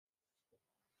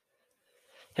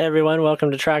Hey everyone,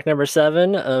 welcome to track number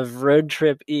 7 of Road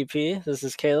Trip EP. This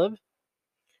is Caleb.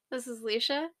 This is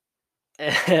Leisha.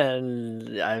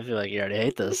 And I feel like you already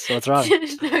hate this. What's wrong?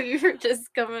 No, you were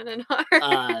just coming in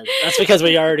hard. That's because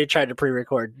we already tried to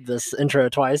pre-record this intro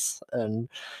twice, and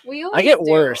We I always get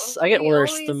do. worse. I get We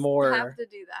worse the always more have to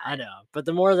do that. I know, but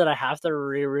the more that I have to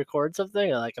re-record something,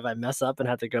 like if I mess up and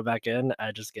have to go back in,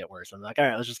 I just get worse. I'm like, all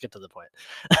right, let's just get to the point.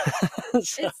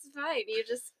 So, It's fine. You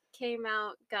just came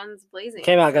out guns blazing.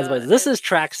 came out, guys. so This is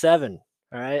track 7.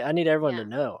 All right, I need everyone Yeah. to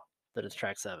know that it's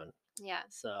track 7. Yeah.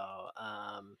 So,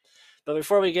 but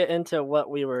before we get into what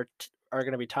we are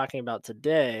going to be talking about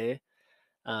today,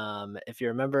 if you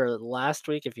remember last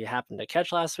week, if you happened to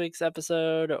catch last week's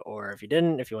episode, or if you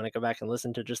didn't, if you want to go back and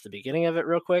listen to just the beginning of it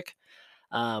real quick,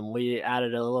 we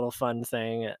added a little fun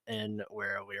thing in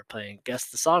where we were playing Guess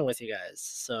the Song with you guys.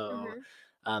 So,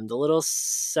 the little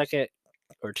second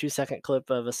or 2-second clip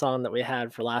of a song that we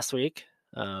had for last week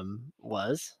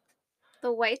was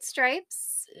The White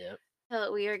Stripes. Yep.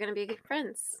 We are going to be good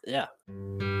friends. Yeah.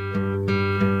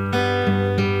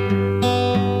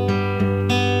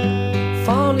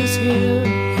 Fall is here,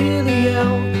 hear the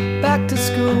yell, back to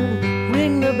school,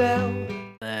 ring the bell.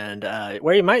 And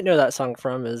where you might know that song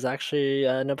from is actually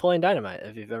Napoleon Dynamite.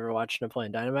 If you've ever watched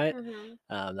Napoleon Dynamite,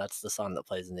 that's the song that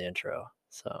plays in the intro.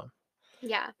 So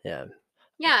Yeah.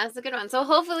 yeah, it's a good one. So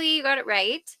hopefully you got it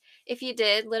right. If you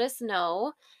did, let us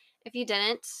know. If you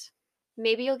didn't,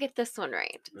 maybe you'll get this one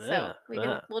right. Yeah,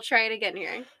 So we'll try it again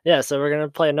here. Yeah, so we're gonna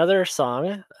play another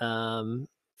song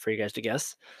for you guys to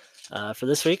guess for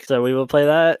this week. So we will play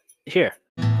that here.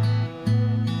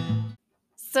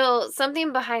 So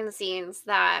something behind the scenes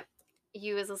that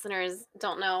you as listeners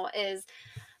don't know is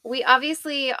we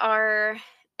obviously are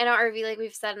in our RV, like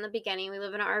we've said in the beginning. We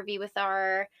live in an RV with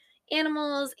our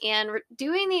animals, and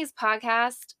doing these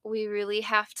podcasts, we really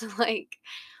have to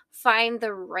find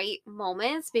the right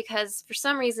moments, because for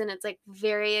some reason it's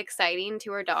very exciting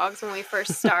to our dogs when we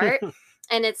first start.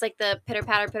 And it's like the pitter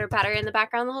patter in the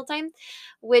background the whole time,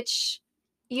 which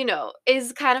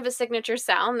is kind of a signature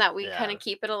sound that we kind of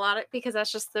keep it a lot of, because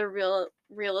that's just the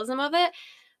realism of it.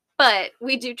 But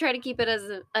we do try to keep it as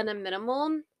a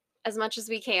minimal as much as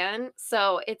we can.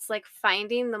 So it's like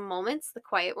finding the moments, the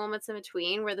quiet moments in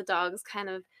between, where the dogs kind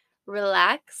of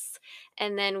relax,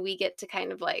 and then we get to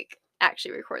kind of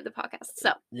actually record the podcast.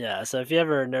 So yeah, so if you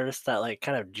ever noticed that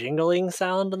kind of jingling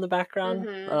sound in the background,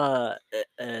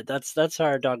 that's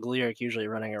our dog Lyric usually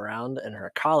running around, and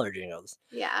her collar jingles.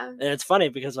 Yeah, and it's funny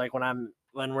because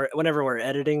whenever we're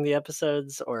editing the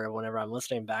episodes, or whenever I'm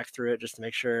listening back through it just to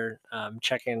make sure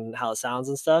checking how it sounds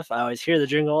and stuff, I always hear the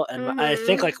jingle, and I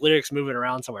think Lyric's moving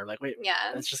around somewhere. Like, wait,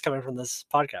 yeah, it's just coming from this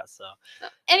podcast. So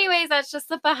anyways, that's just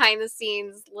the behind the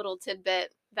scenes little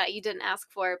tidbit that you didn't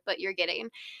ask for, but you're getting.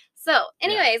 So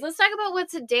anyways, let's talk about what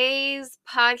today's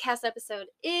podcast episode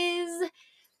is,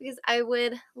 because I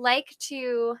would like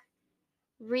to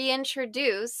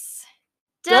reintroduce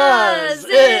Does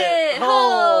It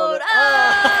Hold Up?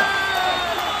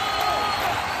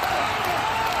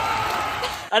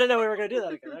 I didn't know we were going to do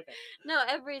that again. Okay. No,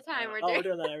 every time we're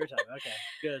doing that every time. Okay,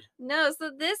 good. No,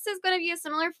 so this is going to be a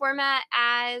similar format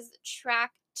as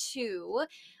track 2.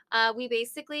 We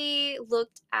basically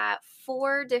looked at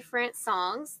 4 different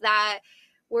songs that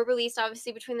were released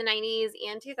obviously between the 90s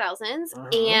and 2000s,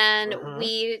 and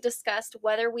we discussed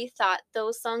whether we thought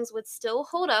those songs would still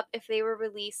hold up if they were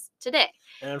released today.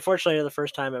 And unfortunately, the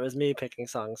first time it was me picking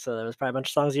songs, so there was probably a bunch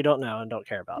of songs you don't know and don't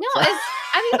care about. No, so.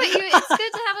 but it's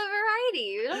good to have a variety.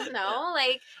 You don't know,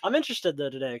 I'm interested though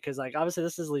today, because obviously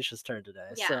this is Leisha's turn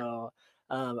today. Yeah. So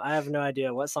I have no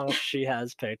idea what songs she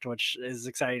has picked, which is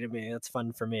exciting to me. It's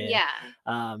fun for me.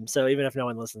 Yeah. So even if no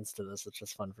one listens to this, it's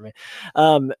just fun for me.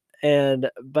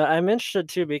 But I'm interested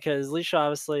too, because Leisha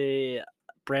obviously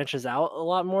branches out a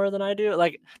lot more than I do.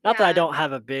 Not that I don't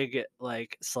have a big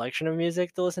selection of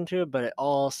music to listen to, but it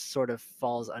all sort of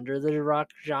falls under the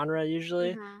rock genre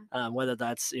usually. Whether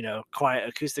that's quiet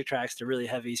acoustic tracks to really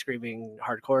heavy screaming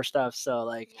hardcore stuff.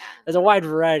 So there's a wide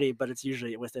variety, but it's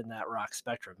usually within that rock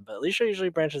spectrum. But Leisha usually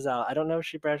branches out. I don't know if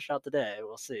she branched out today.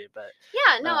 We'll see. But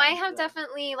I have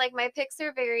definitely my picks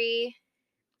are pretty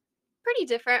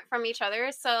different from each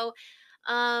other. So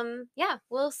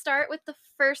we'll start with the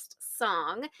first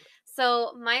song.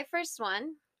 So my first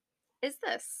one is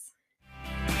this.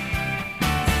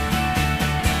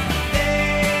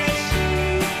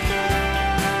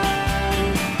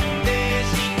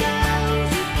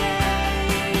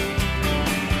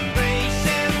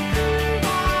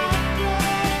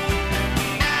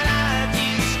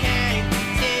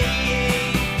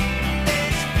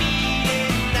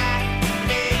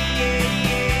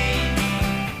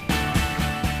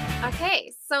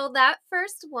 So that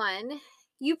first one,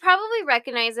 you probably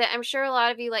recognize it. I'm sure a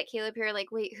lot of you, like Caleb here, are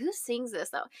like, wait, who sings this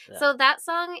though? Yeah. So that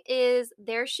song is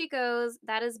There She Goes.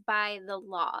 That is by The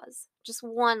Laws. Just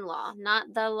one law,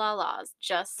 not the laws.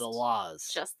 Just The Laws.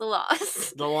 Just The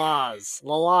Laws. The Laws. The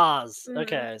Laws. Mhm.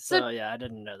 Okay, So- so yeah, I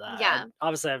didn't know that. Yeah.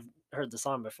 Obviously, I've heard the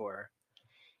song before.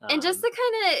 And just Um,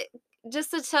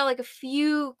 to tell like a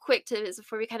few quick tips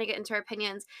before we kind of get into our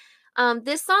opinions.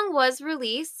 This song was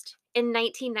released in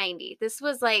 1990. This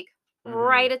was like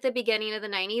right at the beginning of the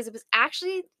 90s. It was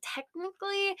actually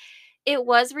technically it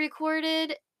was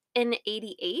recorded in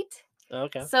 88.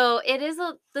 okay. So it is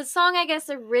the song I guess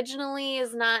originally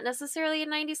is not necessarily a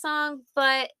 90s song,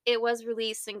 but it was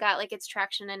released and got like its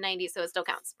traction in 90, so it still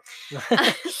counts.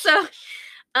 So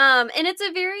and it's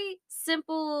a very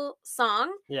simple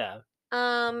song. Yeah.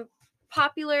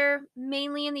 Popular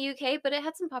mainly in the UK, but it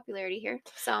had some popularity here.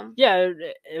 So Yeah,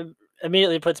 it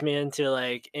immediately puts me into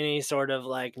like any sort of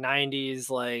like 90s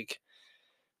like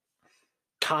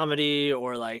comedy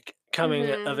or like coming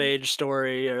of age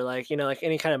story or like like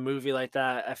any kind of movie like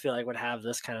that. I feel like would have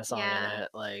this kind of song Yeah. in it.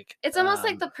 Like it's almost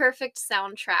like the perfect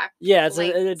soundtrack. yeah,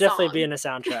 like, it'd definitely be song. in a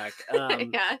soundtrack.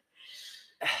 Yeah.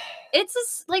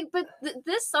 It's but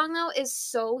this song though is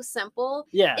so simple.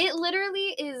 Yeah, It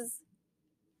literally is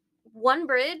one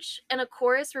bridge and a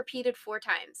chorus repeated 4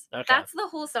 times. Okay. That's the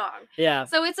whole song. yeah.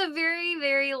 So it's a very,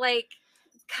 very like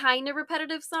kind of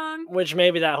repetitive song. Which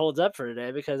maybe that holds up for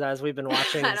today because as we've been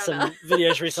watching I don't some know.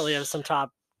 videos recently of some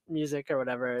top music or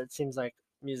whatever, it seems like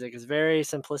music is very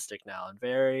simplistic now and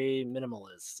very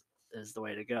minimalist is the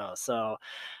way to go. So,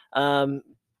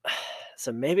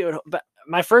 so maybe it would. But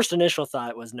my first initial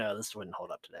thought was no, this wouldn't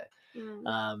hold up today.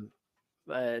 Mm.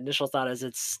 My initial thought is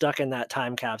it's stuck in that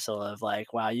time capsule of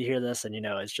like, wow, you hear this and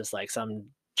it's just like some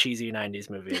cheesy 90s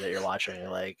movie that you're watching.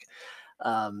 Like,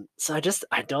 so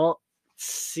I don't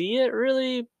see it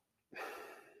really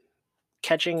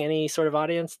catching any sort of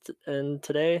audience in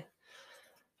today.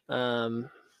 Yeah,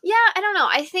 I don't know.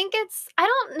 I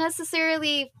don't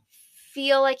necessarily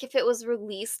feel like if it was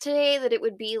released today that it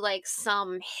would be like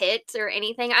some hit or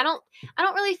anything. I don't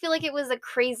really feel like it was a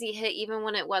crazy hit even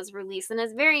when it was released, and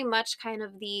it's very much kind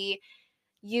of the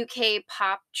UK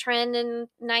pop trend in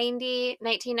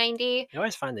 1990. You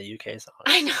always find the UK song.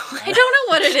 I know. I don't know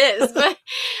what it is, but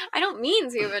I don't mean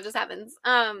to, but it just happens.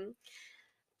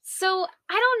 So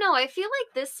I don't know. I feel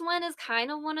like this one is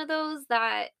kind of one of those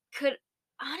that could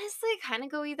honestly kind of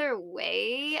go either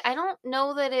way. I don't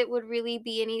know that it would really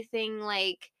be anything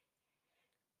like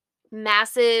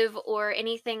massive or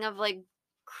anything of like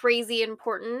crazy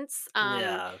importance.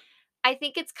 Yeah. I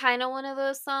think it's kind of one of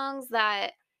those songs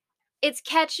that it's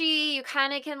catchy. You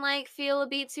kind of can like feel a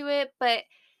beat to it, but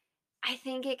I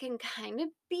think it can kind of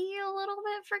be a little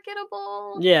bit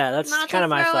forgettable. Yeah, that's Not to kind of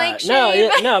my throw, like, thought. No,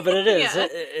 shade. no, but it is. Yeah.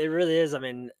 It really is. I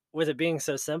mean, with it being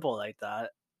so simple like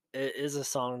that, it is a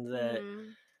song that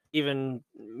Mhm. even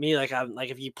me, like, I'm like,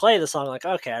 if you play the song, like,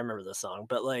 okay, I remember this song,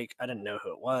 but like, I didn't know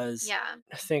who it was. Yeah.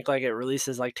 I think like it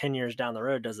releases like 10 years down the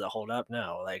road. Does it hold up?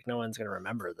 No, like, no one's gonna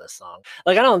remember this song.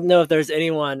 Like, I don't know if there's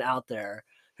anyone out there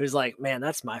who's like, man,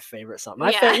 that's my favorite song.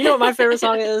 You know what my favorite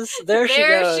song is? There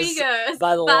She Goes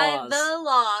by The Laws. The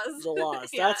Laws. The Laws.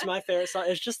 Yeah. That's my favorite song.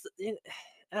 It's just,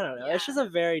 I don't know. It's just a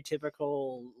very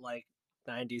typical like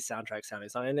 90s soundtrack sounding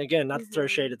song. And again, not to throw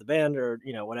shade at the band or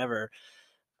whatever,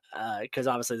 because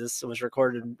obviously this was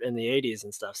recorded in the 80s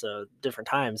and stuff, so different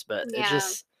times. But it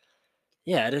just,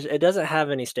 it doesn't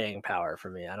have any staying power for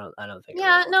me. I don't think.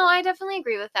 Yeah, no, I definitely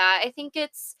agree with that. I think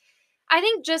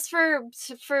just for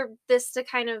this to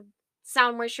kind of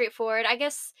sound more straightforward, I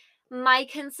guess my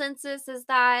consensus is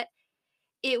that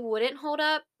it wouldn't hold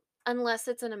up unless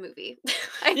it's in a movie.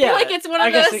 I feel like it's one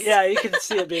of those. You can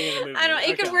see it being in a movie. I don't.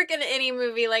 It could work in any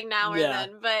movie, like now or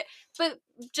then. But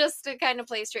just to kind of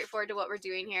play straightforward to what we're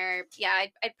doing here, yeah,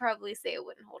 I'd probably say it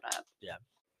wouldn't hold up. Yeah.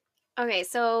 Okay,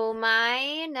 so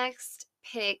my next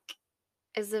pick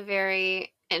is a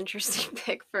very interesting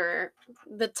pick for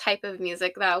the type of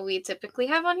music that we typically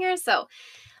have on here. So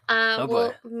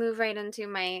we'll move right into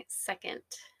my second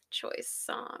choice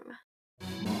song.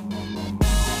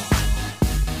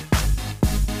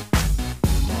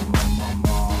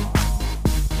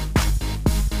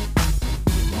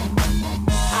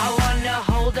 I wanna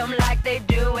hold them like they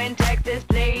do in Texas,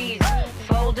 please.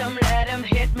 Fold them, let them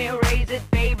hit me, raise it,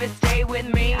 baby, stay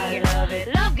with me. I love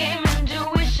it. Love game,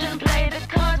 intuition, play the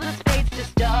cards with spades to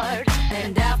start.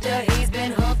 And after he's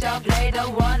been hooked, I'll play the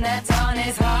one that's on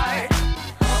his heart.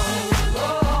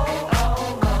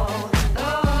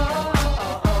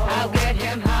 I'll get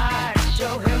him hard,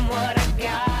 show him what I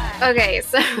got. Okay,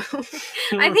 so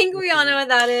I think we all know what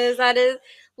that is. That is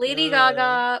Lady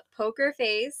Gaga, Poker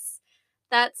Face.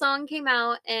 That song came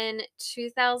out in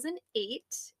 2008.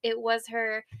 It was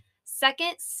her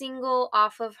second single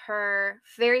off of her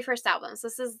very first album. So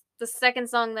this is the second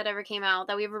song that ever came out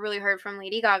that we ever really heard from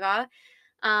Lady Gaga.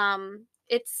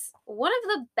 It's one of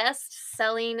the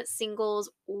best-selling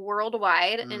singles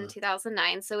worldwide in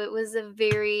 2009. So it was a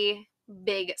very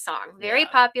big song, very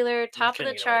popular, top of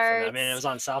the charts. I mean, it was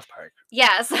on South Park.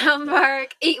 Yeah, South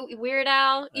Park. Weird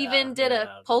Al even did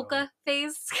a polka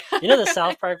face. You know, the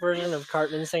South Park version of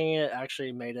Cartman singing it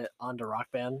actually made it onto Rock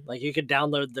Band. Like, you could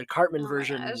download the Cartman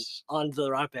version onto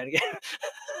the Rock Band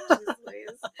game.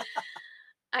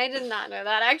 I did not know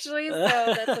that actually, so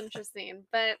that's interesting.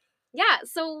 But yeah,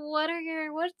 so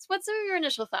what's your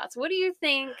initial thoughts? What do you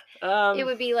think it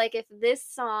would be like if this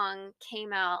song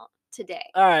came out today?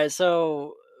 All right,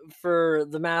 so for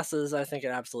the masses, I think it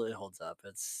absolutely holds up.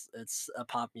 It's a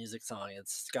pop music song.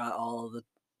 It's got all of the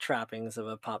trappings of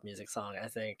a pop music song, I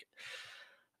think.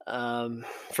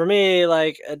 For me,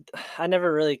 like, I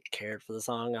never really cared for the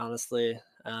song, honestly.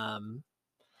 I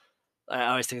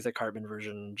always think the Cartman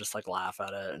version, just like laugh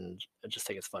at it and I just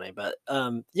think it's funny. But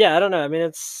yeah, I don't know. I mean,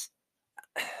 it's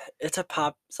a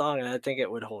pop song, and I think it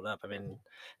would hold up. I mean,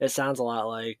 it sounds a lot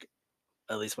like,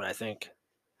 at least what I think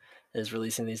is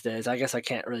releasing these days. I guess I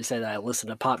can't really say that I listen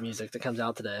to pop music that comes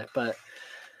out today, but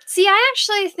see, I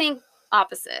actually think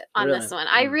opposite on this one.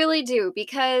 I really do,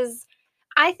 because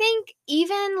I think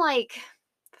even like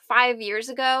 5 years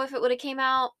ago, if it would have came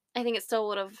out, I think it still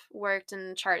would have worked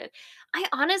and charted. I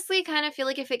honestly kind of feel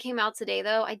like if it came out today,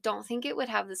 though, I don't think it would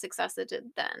have the success it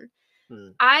did then.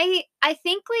 I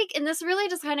think, like, and this really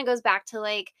just kind of goes back to,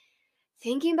 like,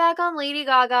 thinking back on Lady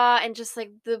Gaga and just,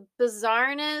 like, the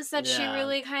bizarreness that she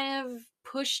really kind of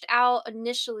pushed out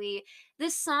initially.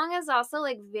 This song is also,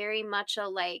 like, very much a,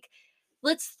 like,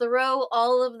 let's throw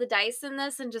all of the dice in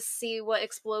this and just see what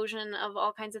explosion of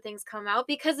all kinds of things come out,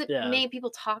 because it made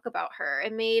people talk about her.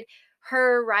 It made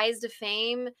her rise to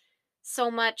fame so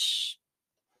much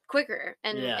quicker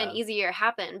and easier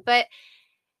happen. But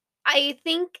I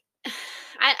think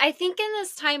I think in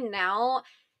this time now,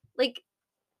 like,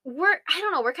 I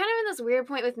don't know, we're kind of in this weird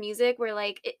point with music where,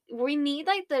 like, we need,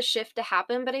 like, the shift to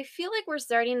happen, but I feel like we're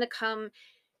starting to come,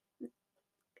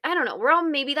 I don't know, we're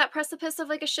on maybe that precipice of,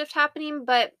 like, a shift happening,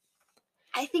 but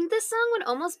I think this song would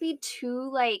almost be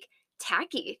too, like,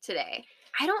 tacky today.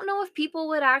 I don't know if people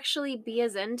would actually be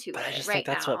as into it right now. But I just think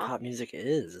that's what pop music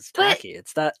is. It's tacky.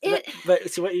 It's that. But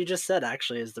see, what you just said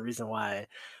actually is the reason why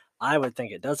I would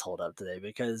think it does hold up today,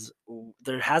 because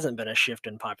there hasn't been a shift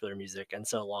in popular music in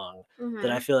so long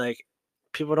that I feel like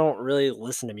people don't really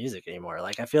listen to music anymore.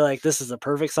 Like, I feel like this is a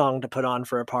perfect song to put on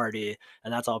for a party,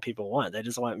 and that's all people want. They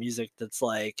just want music that's,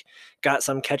 like, got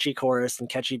some catchy chorus and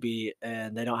catchy beat,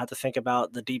 and they don't have to think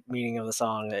about the deep meaning of the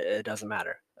song. It doesn't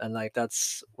matter. And, like,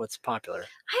 that's what's popular.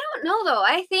 I don't know, though.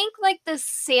 I think, like, the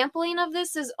sampling of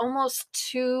this is almost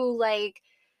too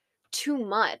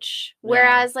much,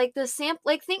 whereas like the I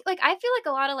feel like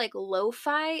a lot of, like,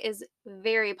 lo-fi is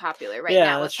very popular right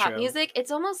now with pop music. It's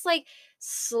almost like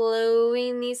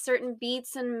slowing these certain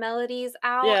beats and melodies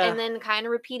out and then kind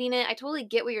of repeating it. I totally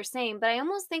get what you're saying, but I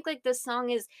almost think, like, this song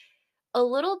is a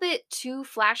little bit too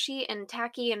flashy and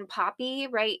tacky and poppy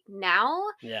right now.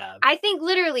 I think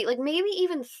literally, like, maybe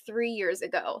even 3 years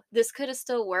ago this could have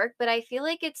still worked, but I feel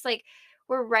like it's like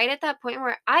we're right at that point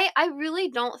where I really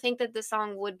don't think that this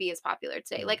song would be as popular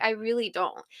today. Like, I really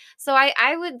don't. So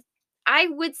I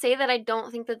would say that I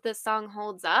don't think that this song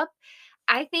holds up.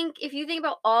 I think if you think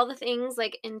about all the things,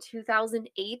 like, in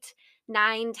 2008,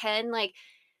 9, 10, like,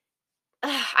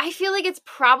 I feel like it's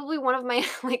probably one of my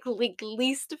like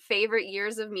least favorite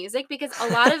years of music, because a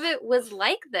lot of it was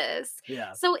like this.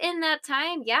 So in that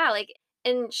time, like,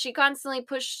 and she constantly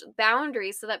pushed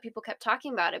boundaries so that people kept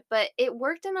talking about it, but it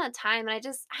worked in that time. And I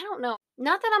don't know.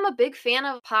 Not that I'm a big fan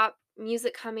of pop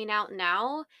music coming out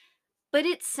now, but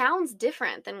it sounds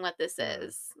different than what this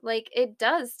is. Like, it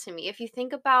does to me. If you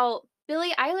think about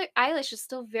Billie Eilish is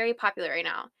still very popular right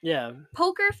now.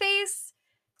 Poker Face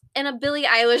and a Billie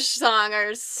Eilish song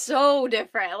are so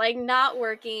different, like, not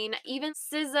working. Even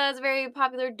SZA is very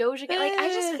popular. Doja Cat, like, I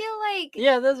just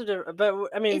feel like those are different. But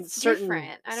I mean, it's certain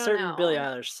different. I don't certain know. Billie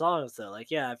Eilish songs, though, like,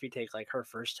 if you take, like, her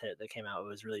first hit that came out, it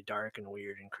was really dark and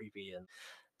weird and creepy and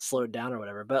slowed down or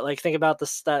whatever. But, like, think about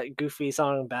that goofy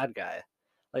song "Bad Guy,"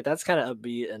 like, that's kind of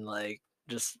upbeat and, like,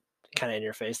 just kind of in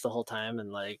your face the whole time,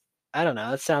 and, like, I don't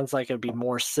know, it sounds like it'd be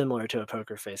more similar to a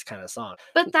Poker Face kind of song.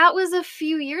 But that was a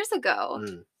few years ago.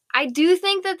 I do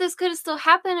think that this could have still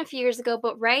happened a few years ago,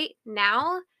 but right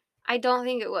now, I don't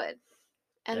think it would.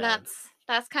 And that's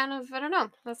that's kind of, I don't know.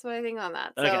 That's what I think on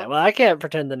that. So, Okay, well, I can't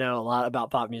pretend to know a lot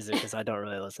about pop music because I don't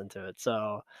really listen to it.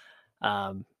 So,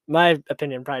 my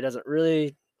opinion probably doesn't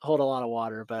really hold a lot of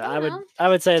water, but I don't know. I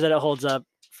would say that it holds up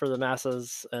for the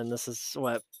masses, and this is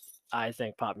what I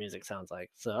think pop music sounds like.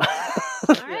 So, All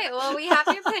right. Well, we have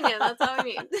your opinion. That's all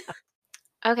we need.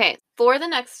 Okay. For the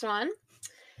next one,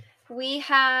 we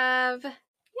have.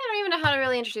 I don't even know how to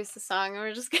really introduce the song.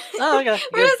 We're just gonna, Oh, okay.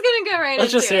 we're Good. just gonna go right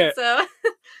Let's into just hear it. So.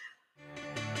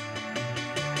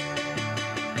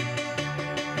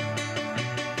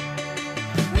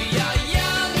 We are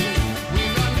young, we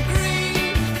run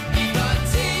green, keep our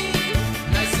team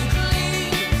nice and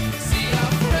clean. See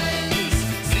our friends,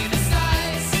 see the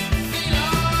sights, feel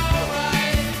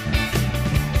alright.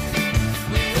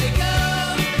 We wake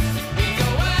up, we go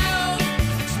out,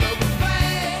 smoke a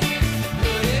fag,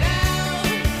 put it out.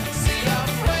 See our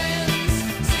friends,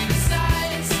 see the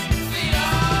sights, feel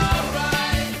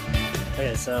alright.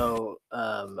 Okay, so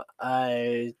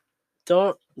I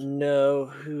don't know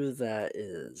who that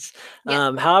is.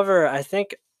 Yeah. However, I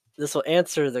think this will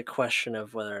answer the question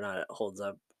of whether or not it holds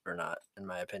up or not, in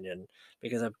my opinion,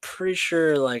 because I'm pretty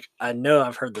sure, like, I know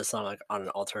I've heard this song like on an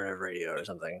alternative radio or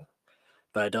something,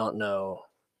 but I don't know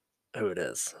who it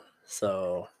is.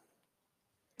 So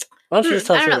why don't you just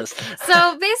tell us I who don't it is?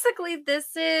 So basically,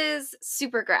 this is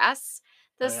Supergrass.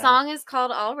 The Okay. song is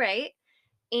called "All Right,"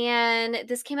 and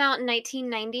this came out in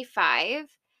 1995.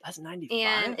 That's 95.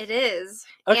 And it is.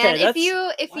 Okay, And that's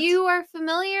if what? you are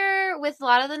familiar with a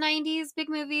lot of the 90s big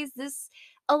movies,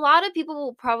 a lot of people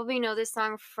will probably know this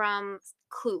song from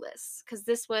Clueless, because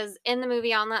this was in the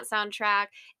movie on that soundtrack.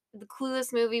 The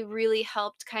Clueless movie really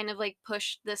helped kind of like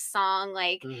push this song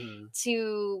like Mhm.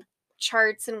 to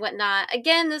charts and whatnot.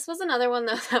 Again, this was another one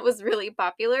though that was really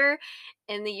popular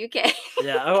in the UK.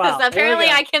 Yeah. Oh wow. Because Here we apparently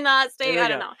go. I cannot stay. Here we I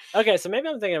don't go. know. Okay, so maybe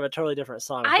I'm thinking of a totally different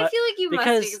song. I but feel like you must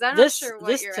be, because because I'm this not sure what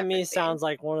this you're to me referencing. sounds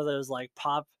like one of those like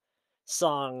pop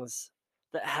songs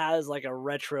that has like a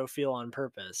retro feel on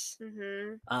purpose,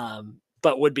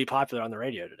 but would be popular on the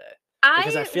radio today.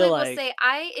 Because I feel will like say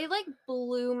it like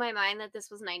blew my mind that this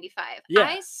was 95. Yeah.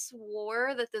 I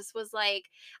swore that this was like,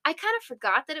 I kind of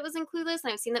forgot that it was in Clueless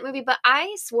and I've seen that movie, but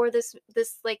I swore this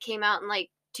like came out in like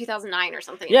 2009 or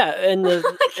something. yeah, and Like,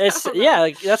 I it's don't yeah, know.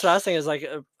 like that's what I was thinking is like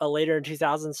a later in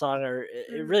 2000 song, or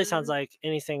it really sounds Mhm. like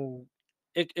anything.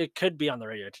 It could be on the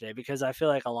radio today because I feel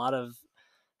like a lot of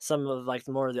some of like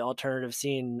more of the alternative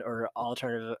scene or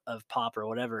alternative of pop or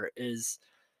whatever is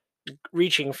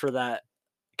reaching for that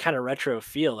kind of retro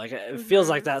feel. Like it feels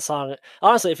like Mhm. that song.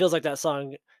 Honestly, it feels like that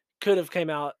song could have came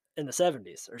out in the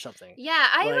 70s or something. Yeah,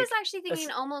 I was Like actually it's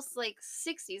thinking almost like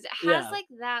 60s. It has yeah, like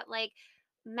that like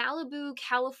Malibu,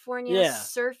 California yeah,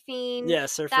 surfing, yeah, that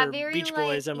Surfer very Beach like,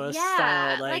 Boys almost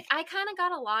style. yeah, like Like, I kind of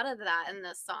got a lot of that in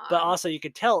this but song. also you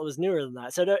could tell it was newer than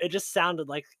that. So it just sounded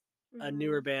like a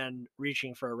newer Mhm. band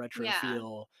reaching for a retro Yeah.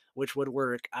 feel, which would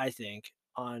work, I think,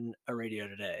 on a radio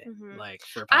today, Mhm. like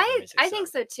for popular music. I think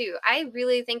so too. I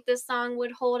really think this song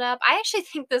would hold up. I actually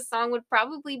think this song would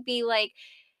probably be like,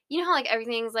 you know how like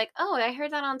everything's like, oh, I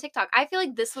heard that on TikTok. I feel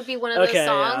like this would be one of those Okay,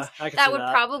 songs yeah, I can that see would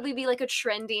that. probably be like a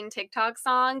trending TikTok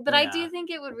song. But I Yeah. do think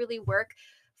it would really work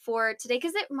for today,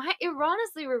 because it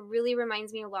honestly really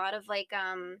reminds me a lot of like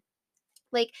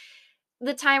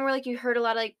the time where like you heard a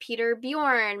lot of like Peter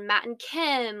Bjorn, Matt and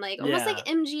Kim, like almost like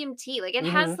Yeah. MGMT. Like it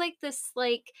Mhm. has like this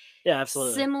like Yeah,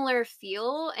 absolutely. similar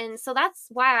feel, and so that's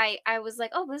why I was like,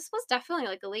 oh, this was definitely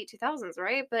like the late 2000s,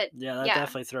 right? But Yeah, that yeah,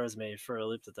 definitely throws me for a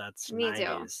loop that's me too.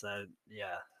 90s.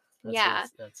 Yeah. Yeah.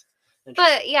 That's But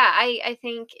interesting. yeah, I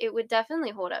think it would definitely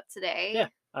hold up today. Yeah,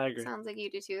 I agree. Sounds like you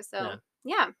do too. Yeah. So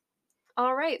yeah.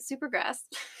 All right, Supergrass.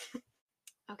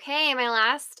 Okay, my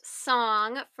last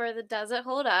song for the Does It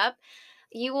Hold Up.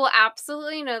 You will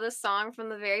absolutely know this song from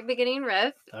the very beginning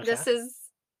riff. This Okay. is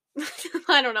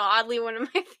I don't know, oddly one of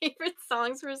my favorite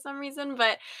songs for some reason,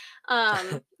 but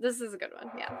this is a good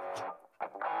one. Yeah.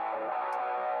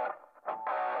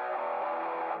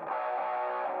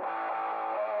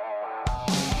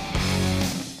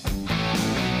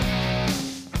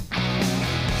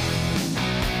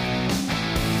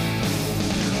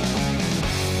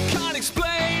 Can't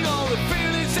explain all the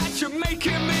feelings that you're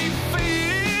making me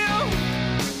feel.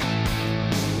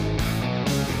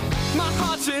 My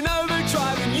heart's in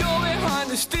overdrive and you're behind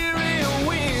the steering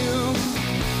wheel.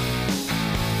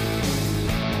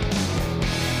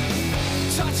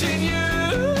 Touching you.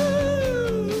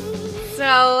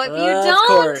 So if you Of don't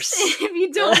course. if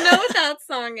you don't know what that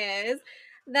song is,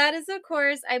 that is of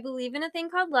course I Believe in a Thing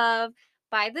Called Love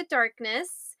by The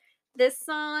Darkness. This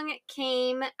song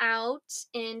came out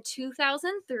in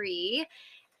 2003,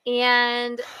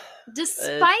 And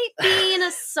despite being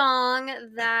a song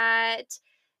that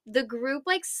the group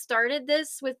like started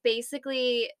this with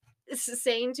basically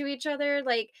saying to each other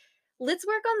like, let's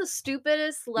work on the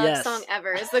stupidest love song Yes.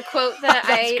 ever is the quote that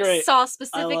That's I great. saw I love it.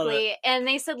 specifically. And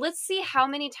they said, let's see how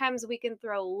many times we can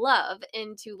throw love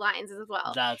into lines as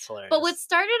well. That's hilarious. But what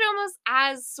started almost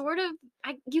as sort of,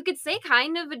 you could say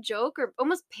kind of a joke or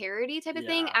almost parody type of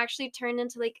thing Yeah. actually turned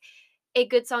into like a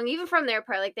good song, even from their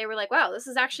part. Like they were like, wow, this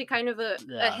is actually kind of a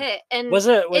Yeah. hit. And Was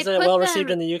it put well received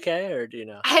them- in the UK, or do you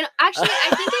know? actually,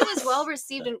 I think it was well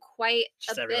received in quite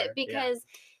Just a everywhere, bit yeah. because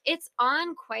it's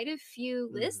on quite a few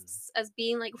Mhm. lists as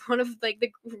being like one of like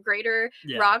the greater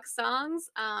Yeah. rock songs.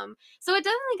 So it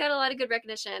definitely got a lot of good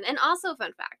recognition. And also,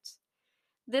 fun fact,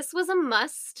 this was a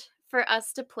must for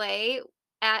us to play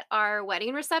at our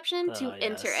wedding reception to Oh,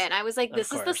 enter yes. in. I was like, Of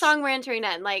this is the course. song we're entering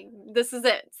in. Like, this is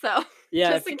it. So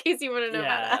Yeah. just in case you want to know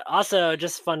about Yeah. that. Also,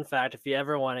 just fun fact: if you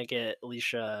ever want to get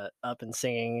Alicia up and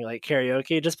singing like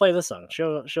karaoke, just play this song.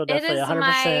 She'll definitely is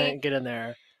 100% get in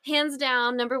there. Hands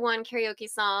down, #1 karaoke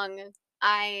song.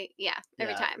 Every Yeah,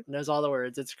 time. knows all the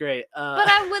words. It's great. But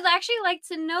I would actually like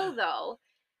to know though,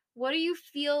 what do you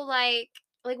feel like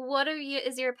what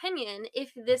is your opinion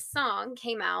if this song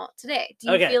came out today? Do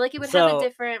you Okay, feel like it would have a so-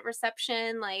 different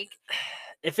reception? Like,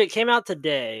 if it came out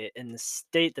today in the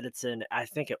state that it's in, I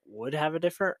think it would have a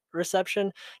different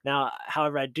reception. Now,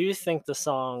 however, I do think the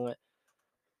song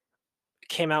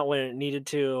came out when it needed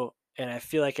to, and I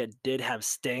feel like it did have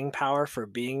staying power for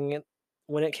being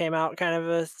when it came out, kind of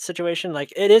a situation.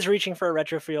 Like, it is reaching for a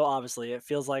retro feel, obviously. It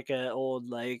feels like an old,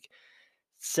 like,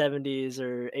 70s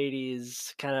or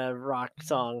 80s kind of rock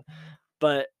song.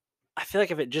 But I feel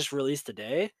like if it just released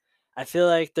today, I feel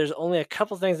like there's only a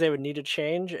couple things they would need to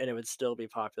change and it would still be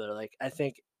popular. Like, I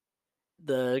think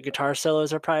the guitar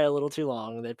solos are probably a little too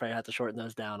long. They'd probably have to shorten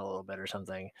those down a little bit or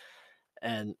something.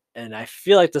 And I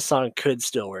feel like the song could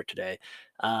still work today.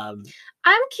 I'm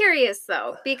curious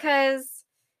though, because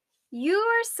you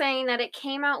are saying that it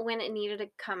came out when it needed to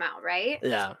come out, right?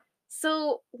 Yeah.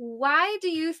 So why do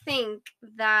you think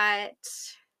that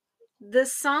the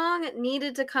song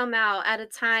needed to come out at a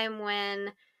time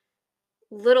when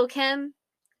Little Kim,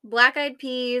 Black Eyed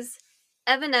Peas,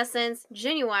 Evanescence,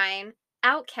 Genuine,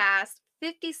 Outkast,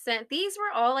 50 Cent, these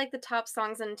were all like the top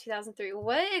songs in 2003.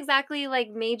 What exactly like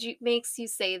makes you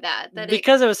say that?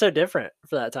 Because it was so different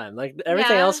for that time. Like,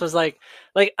 everything Yeah. else was like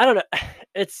I don't know.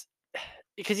 It's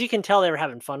because you can tell they were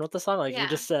having fun with the song. Like, Yeah. you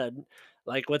just said,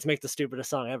 like, let's make the stupidest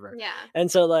song ever. Yeah. And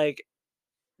so, like,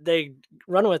 they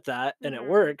run with that and it Mhm.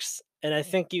 works. And I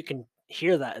think you can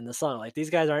hear that in the song. Like, these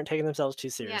guys aren't taking themselves too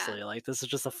Yeah. seriously. Like, this is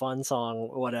just a fun song,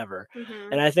 whatever.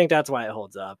 Mhm. And I think that's why it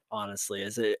holds up, honestly.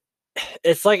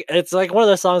 It's like one of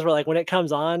those songs where, like, when it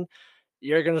comes on,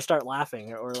 you're gonna start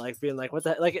laughing or like being like, what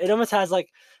the, like, it almost has like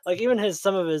even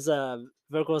some of his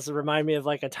vocals remind me of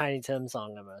like a Tiny Tim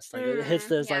song almost. Like, it hits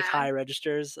those like Yeah. high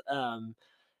registers. And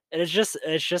it's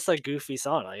just a goofy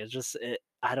song. Like,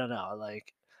 I don't know.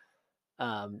 Like,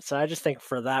 so I just think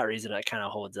for that reason it kind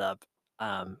of holds up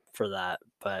for that.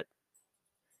 But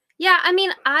Yeah, I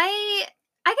mean, I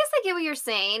guess I get what you're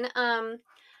saying.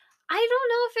 I don't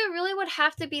know if it really would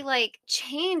have to be like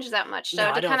changed that much No,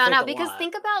 though I to don't come out think now a because lot.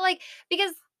 think about like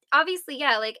because obviously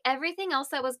yeah like everything else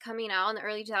that was coming out in the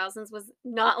early 2000s was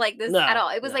not like this at No, all.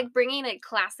 It was no. like bringing a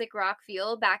classic rock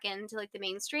feel back into like the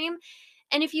mainstream.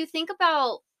 And if you think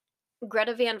about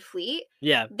Greta Van Fleet,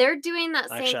 Yeah, they're doing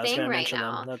that actually, same I was thing gonna right mention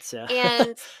now. them. That's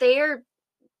And they're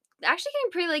actually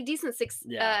getting pretty like decent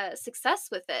Yeah. success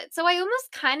with it. So I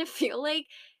almost kind of feel like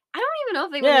I don't even know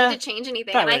if they would Yeah, need to change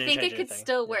anything, probably and I wouldn't think it change could anything,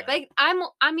 still work. yeah. Like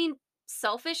I mean,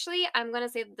 selfishly, I'm gonna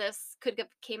say this could have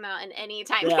came out in any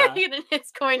time Yeah. period, and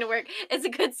it's going to work. It's a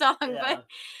good song, Yeah.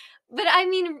 but I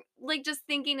mean, like just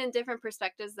thinking in different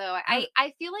perspectives, though,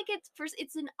 I feel like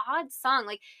it's an odd song,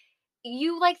 like.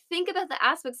 You like think about the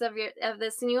aspects of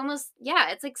this and you almost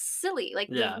it's like silly, like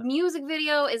Yeah. the music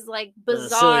video is like silly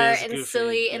bizarre is and goofy,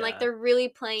 silly and like yeah. they're really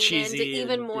playing into Cheesy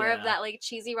even and- more of yeah. that like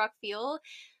cheesy rock feel,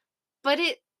 but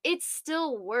it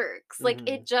still works. Like Mhm.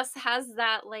 it just has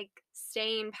that like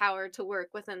staying power to work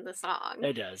within the song.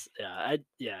 It does, yeah.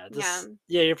 Yeah.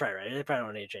 You're probably right. They probably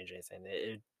don't need to change anything.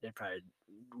 It probably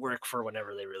work for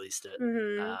whenever they released it.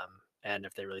 Mhm. And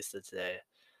if they released it today,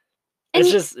 And it's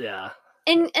you- just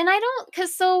And I don't,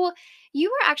 because so you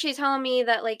were actually telling me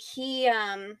that like he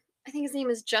I think his name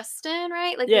is Justin,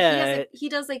 right? Like Yeah. he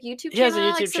does like YouTube He has a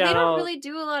channel. Like, YouTube so they don't channel. really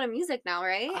do a lot of music now,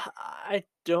 right? I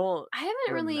don't. I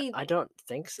haven't really I don't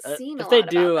think so. seen a If they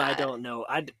lot about do, I that. don't know.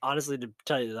 I honestly, to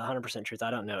tell you the 100% truth,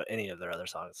 I don't know any of their other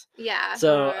songs. Yeah.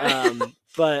 So,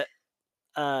 but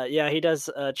Yeah, he does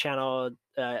a channel.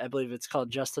 I believe it's called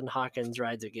Justin Hawkins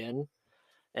Rides Again,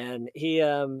 and he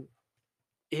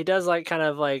does like kind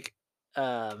of like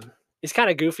he's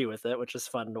kind of goofy with it, which is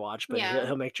fun to watch. But Yeah.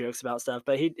 he'll make jokes about stuff.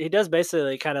 But he does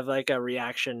basically kind of like a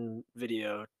reaction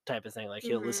video type of thing. Like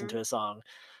he'll listen Mm-hmm. to a song,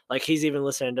 like he's even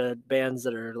listening to bands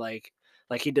that are like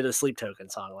he did a Sleep Token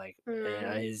song. Like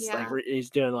he's like Yeah. he's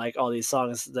doing like all these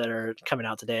songs that are coming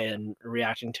out today and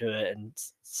reacting to it and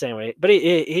same way. But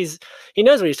he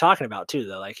knows what he's talking about too,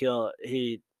 though. Like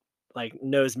he like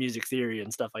knows music theory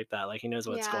and stuff like that. Like he knows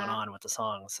what's going Yeah. on with the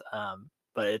songs.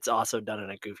 But it's also done in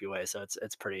a goofy way, so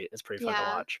it's pretty fun to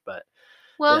Yeah. watch. But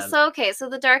Well, yeah, so okay, so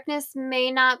the darkness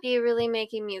may not be really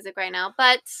making music right now,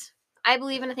 but I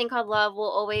believe in a thing called love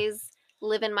will always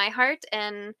live in my heart,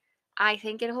 and I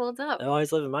think it holds up. I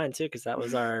always live in mine too, because that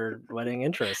was our wedding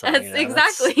intro song. That's You know?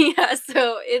 exactly, yeah.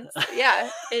 So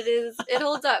it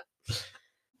holds up.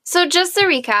 So just to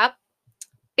recap,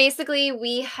 basically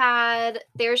we had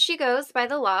There She Goes by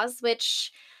The Laws,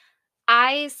 which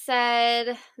I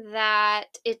said that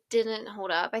it didn't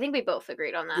hold up. I think we both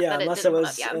agreed on that. Yeah, that unless it didn't hold up,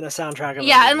 was yeah. in a soundtrack of a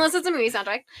Yeah, movie. unless it's a movie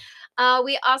soundtrack.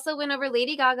 We also went over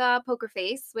Lady Gaga, Poker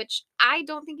Face, which I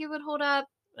don't think it would hold up.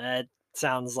 It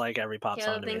sounds like every pop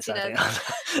song Caleb to me. thinks So he I does.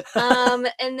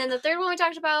 think And then the third one we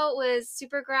talked about was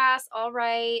Supergrass, All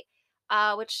Right,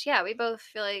 which yeah, we both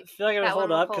feel I like feel like it would that one hold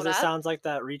will up because hold it up. sounds like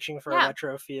that reaching for Yeah. a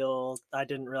retro feel. I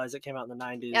didn't realize it came out in the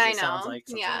 90s. Yeah, I It sounds know. like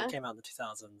something Yeah. that came out in the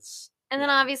 2000s. And then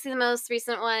Yeah. obviously the most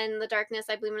recent one, The Darkness,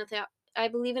 I believe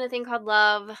in a thing called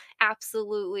love,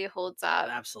 absolutely holds up.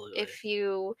 Absolutely. If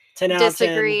you 10 out of 10.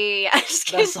 disagree, I'm just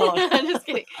kidding. Best song. I'm just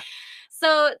kidding.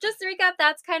 So just to recap,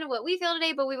 that's kind of what we feel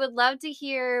today, but we would love to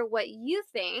hear what you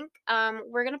think.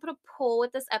 We're gonna put a poll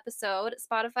with this episode.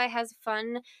 Spotify has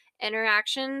fun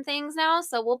interaction things now,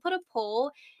 so we'll put a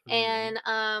poll, Mhm.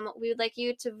 and we would like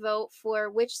you to vote for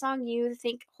which song you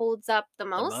think holds up the The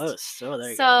most. most. Oh,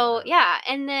 there you So go. yeah,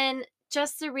 and then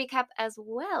just to recap as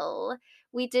well,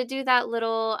 we did do that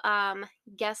little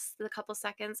guess the couple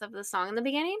seconds of the song in the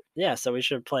beginning. Yeah, so we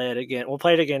should play it again. We'll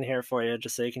play it again here for you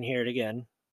just so you can hear it again.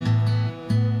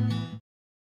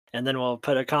 And then we'll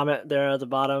put a comment there at the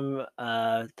bottom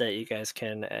that you guys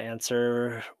can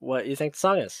answer what you think the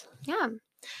song is. Yeah.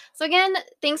 So again,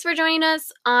 thanks for joining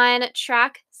us on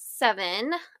track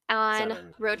 7 on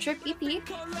 7. Road Trip EP.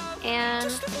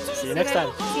 And See you next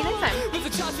time. see you next time. With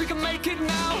a chance we can make it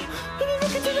now. When you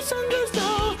look into the sun goes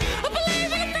down.